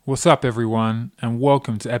What's up, everyone, and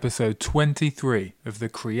welcome to episode 23 of the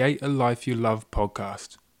Create a Life You Love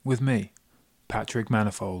podcast with me, Patrick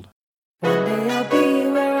Manifold. One day I'll be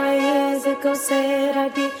where I years ago said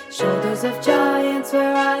I'd be. Shoulders of giants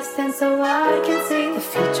where I stand so I can see. The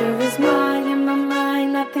future is mine, in my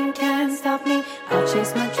mind, nothing can stop me. I'll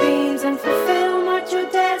chase my dreams and fulfill my true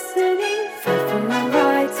destiny. Fight for my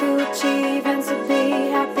right to achieve and to be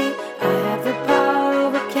happy. I have the power,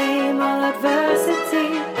 overcame all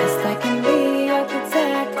adversity. Best I can be,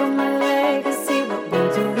 architect of my legacy. What we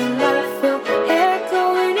do in life will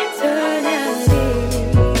echo in eternity.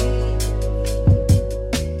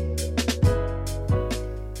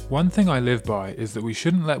 One thing I live by is that we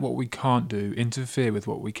shouldn't let what we can't do interfere with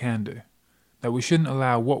what we can do. That we shouldn't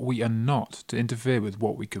allow what we are not to interfere with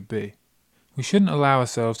what we could be. We shouldn't allow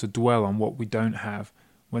ourselves to dwell on what we don't have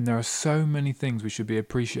when there are so many things we should be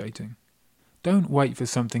appreciating. Don't wait for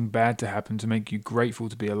something bad to happen to make you grateful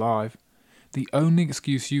to be alive. The only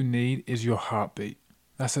excuse you need is your heartbeat.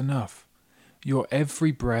 That's enough. Your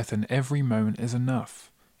every breath and every moment is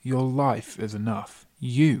enough. Your life is enough.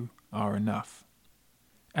 You are enough.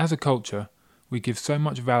 As a culture, we give so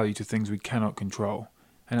much value to things we cannot control,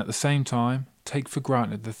 and at the same time, take for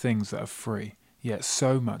granted the things that are free, yet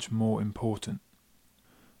so much more important.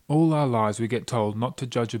 All our lives we get told not to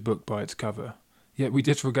judge a book by its cover, yet we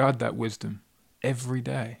disregard that wisdom every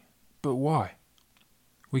day. But why?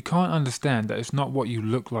 We can't understand that it's not what you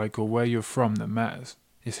look like or where you're from that matters.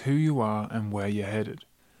 It's who you are and where you're headed.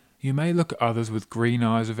 You may look at others with green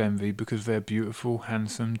eyes of envy because they're beautiful,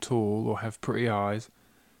 handsome, tall, or have pretty eyes,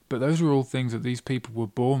 but those are all things that these people were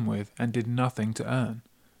born with and did nothing to earn.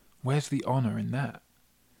 Where's the honour in that?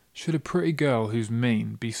 Should a pretty girl who's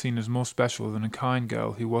mean be seen as more special than a kind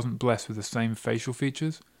girl who wasn't blessed with the same facial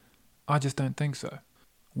features? I just don't think so.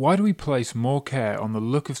 Why do we place more care on the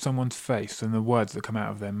look of someone's face than the words that come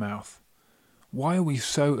out of their mouth? Why are we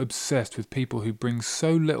so obsessed with people who bring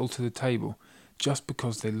so little to the table just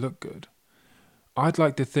because they look good? I'd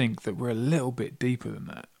like to think that we're a little bit deeper than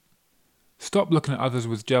that. Stop looking at others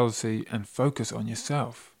with jealousy and focus on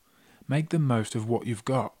yourself. Make the most of what you've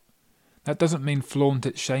got. That doesn't mean flaunt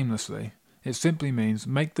it shamelessly. It simply means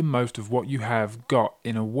make the most of what you have got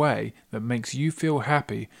in a way that makes you feel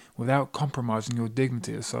happy without compromising your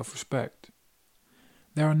dignity or self-respect.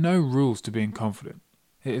 There are no rules to being confident.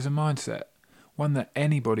 It is a mindset, one that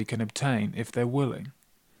anybody can obtain if they're willing.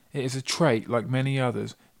 It is a trait, like many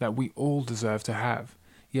others, that we all deserve to have,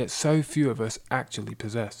 yet so few of us actually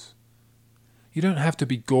possess. You don't have to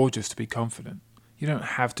be gorgeous to be confident. You don't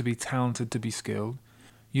have to be talented to be skilled.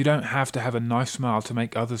 You don't have to have a nice smile to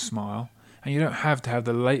make others smile. And you don't have to have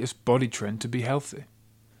the latest body trend to be healthy.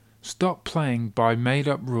 Stop playing by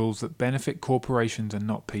made-up rules that benefit corporations and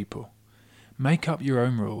not people. Make up your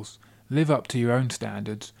own rules, live up to your own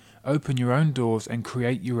standards, open your own doors and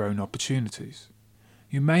create your own opportunities.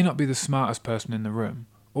 You may not be the smartest person in the room,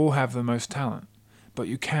 or have the most talent, but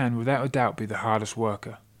you can without a doubt be the hardest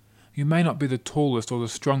worker. You may not be the tallest or the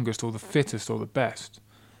strongest or the fittest or the best,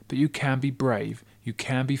 but you can be brave, you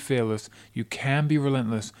can be fearless, you can be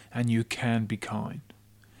relentless, and you can be kind.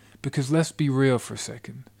 Because let's be real for a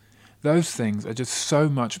second, those things are just so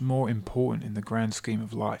much more important in the grand scheme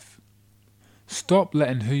of life. Stop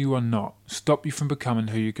letting who you are not stop you from becoming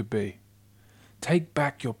who you could be. Take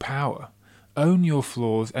back your power, own your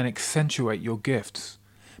flaws, and accentuate your gifts.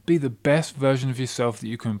 Be the best version of yourself that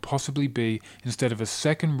you can possibly be instead of a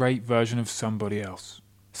second-rate version of somebody else.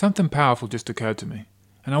 Something powerful just occurred to me,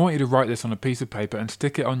 and I want you to write this on a piece of paper and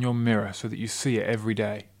stick it on your mirror so that you see it every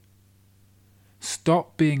day.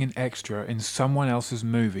 Stop being an extra in someone else's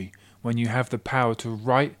movie when you have the power to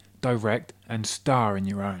write, direct, and star in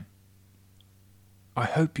your own. I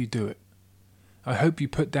hope you do it. I hope you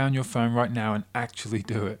put down your phone right now and actually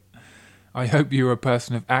do it. I hope you're a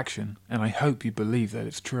person of action, and I hope you believe that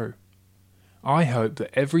it's true. I hope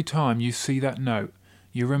that every time you see that note,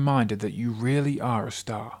 you're reminded that you really are a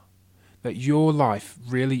star, that your life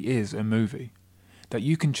really is a movie, that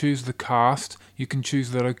you can choose the cast, you can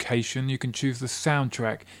choose the location, you can choose the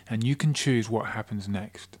soundtrack, and you can choose what happens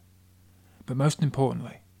next. But most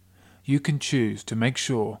importantly, you can choose to make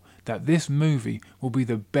sure that this movie will be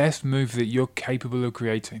the best movie that you're capable of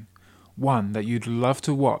creating, one that you'd love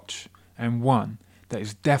to watch, and one that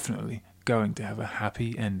is definitely going to have a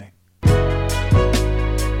happy ending.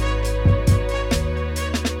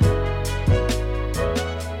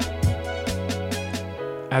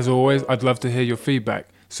 As always, I'd love to hear your feedback,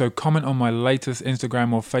 so comment on my latest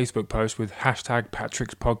Instagram or Facebook post with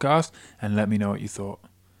 #PatricksPodcast and let me know what you thought.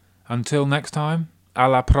 Until next time, a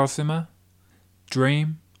la próxima,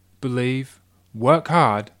 dream, believe, work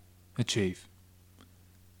hard, achieve.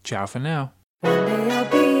 Ciao for now. One day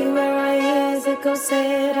I'll be where I years ago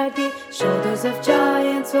said I'd be. Shoulders of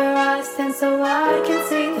giants where I stand so I can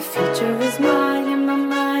see the future.